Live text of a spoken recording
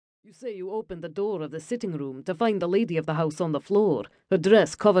You say you opened the door of the sitting room to find the lady of the house on the floor, her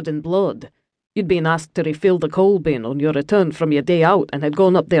dress covered in blood. You'd been asked to refill the coal bin on your return from your day out and had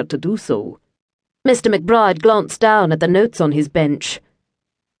gone up there to do so. Mr. McBride glanced down at the notes on his bench.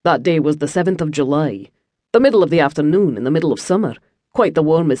 That day was the 7th of July, the middle of the afternoon in the middle of summer. Quite the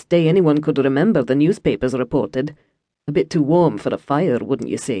warmest day anyone could remember, the newspapers reported. A bit too warm for a fire, wouldn't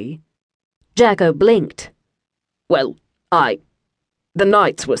you say? Jacko blinked. Well, the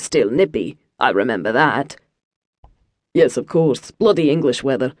nights were still nippy, I remember that. Yes, of course, bloody English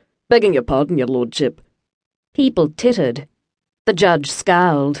weather. Begging your pardon, your lordship. People tittered. The judge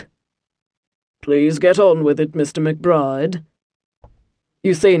scowled. Please get on with it, Mr. McBride.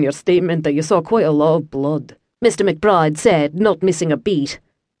 You say in your statement that you saw quite a lot of blood, Mr. McBride said, not missing a beat.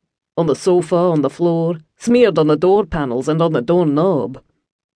 On the sofa, on the floor, smeared on the door panels and on the doorknob.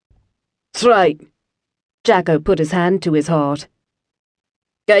 That's right. Jacko put his hand to his heart.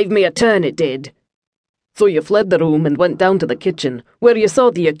 Gave me a turn, it did. So you fled the room and went down to the kitchen, where you saw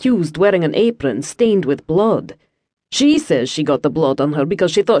the accused wearing an apron stained with blood. She says she got the blood on her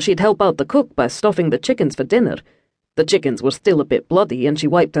because she thought she'd help out the cook by stuffing the chickens for dinner. The chickens were still a bit bloody and she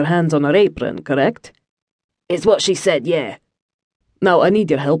wiped her hands on her apron, correct? It's what she said, yeah. Now I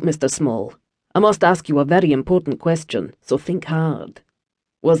need your help, Mr. Small. I must ask you a very important question, so think hard.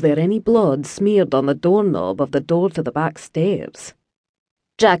 Was there any blood smeared on the doorknob of the door to the back stairs?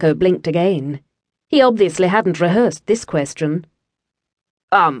 Jacko blinked again. He obviously hadn't rehearsed this question.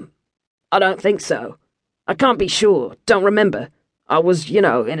 I don't think so. I can't be sure, don't remember. I was, in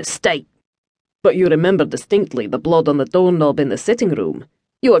a state. But you remember distinctly the blood on the doorknob in the sitting room.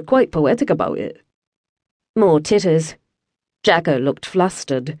 You were quite poetic about it. More titters. Jacko looked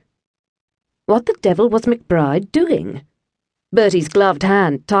flustered. What the devil was McBride doing? Bertie's gloved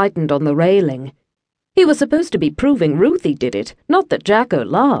hand tightened on the railing. He was supposed to be proving Ruthie did it, not that Jacko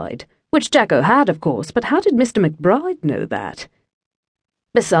lied, which Jacko had, of course, but how did Mr. McBride know that?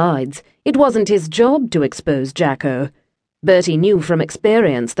 Besides, it wasn't his job to expose Jacko. Bertie knew from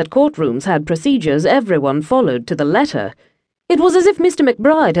experience that courtrooms had procedures everyone followed to the letter. It was as if Mr.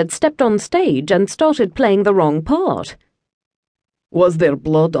 McBride had stepped on stage and started playing the wrong part. Was there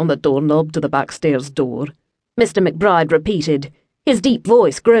blood on the doorknob to the backstairs door? Mr. McBride repeated, his deep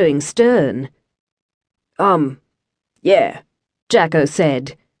voice growing stern. Yeah, Jacko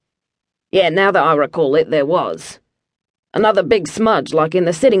said. Yeah, now that I recall it, there was. Another big smudge like in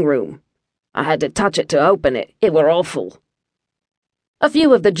the sitting room. I had to touch it to open it. It were awful. A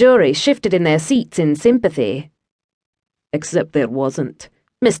few of the jury shifted in their seats in sympathy. Except there wasn't,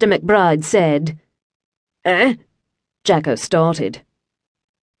 Mr. McBride said. Eh? Jacko started.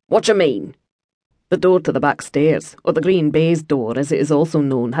 What you mean? The door to the back stairs, or the green baize door as it is also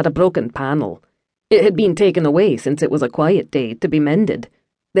known, had a broken panel. It had been taken away since it was a quiet day to be mended.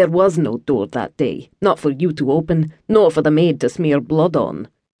 There was no door that day, not for you to open, nor for the maid to smear blood on.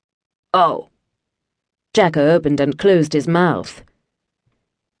 Oh. Jacko opened and closed his mouth.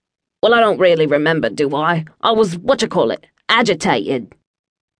 Well, I don't really remember, do I? I was, agitated.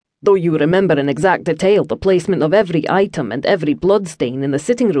 Though you remember in exact detail the placement of every item and every bloodstain in the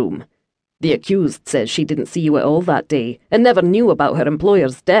sitting room. The accused says she didn't see you at all that day and never knew about her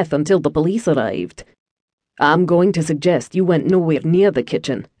employer's death until the police arrived. I'm going to suggest you went nowhere near the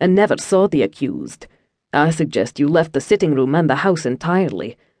kitchen and never saw the accused. I suggest you left the sitting room and the house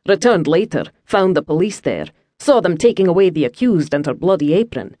entirely, returned later, found the police there, saw them taking away the accused and her bloody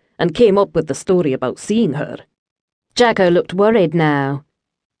apron, and came up with the story about seeing her. Jacko looked worried now.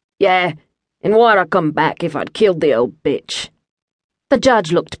 Yeah, and why'd I come back if I'd killed the old bitch? The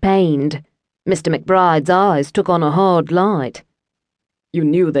judge looked pained. Mr. McBride's eyes took on a hard light. You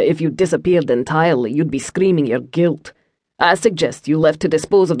knew that if you disappeared entirely, you'd be screaming your guilt. I suggest you left to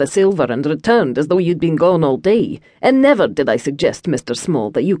dispose of the silver and returned as though you'd been gone all day, and never did I suggest, Mr. Small,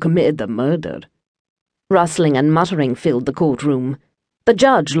 that you committed the murder. Rustling and muttering filled the courtroom. The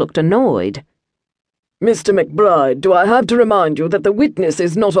judge looked annoyed. Mr. McBride, do I have to remind you that the witness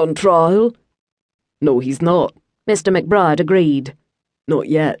is not on trial? No, he's not. Mr. McBride agreed. Not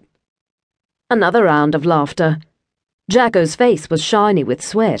yet. Another round of laughter. Jacko's face was shiny with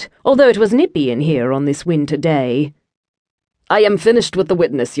sweat, although it was nippy in here on this winter day. I am finished with the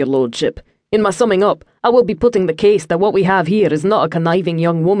witness, your lordship. In my summing up, I will be putting the case that what we have here is not a conniving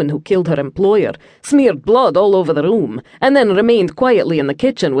young woman who killed her employer, smeared blood all over the room, and then remained quietly in the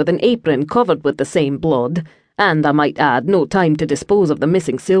kitchen with an apron covered with the same blood, and, I might add, no time to dispose of the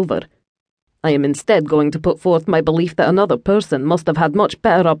missing silver. I am instead going to put forth my belief that another person must have had much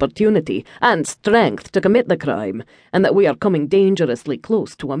better opportunity and strength to commit the crime, and that we are coming dangerously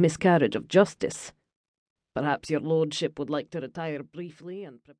close to a miscarriage of justice. Perhaps your lordship would like to retire briefly and prepare.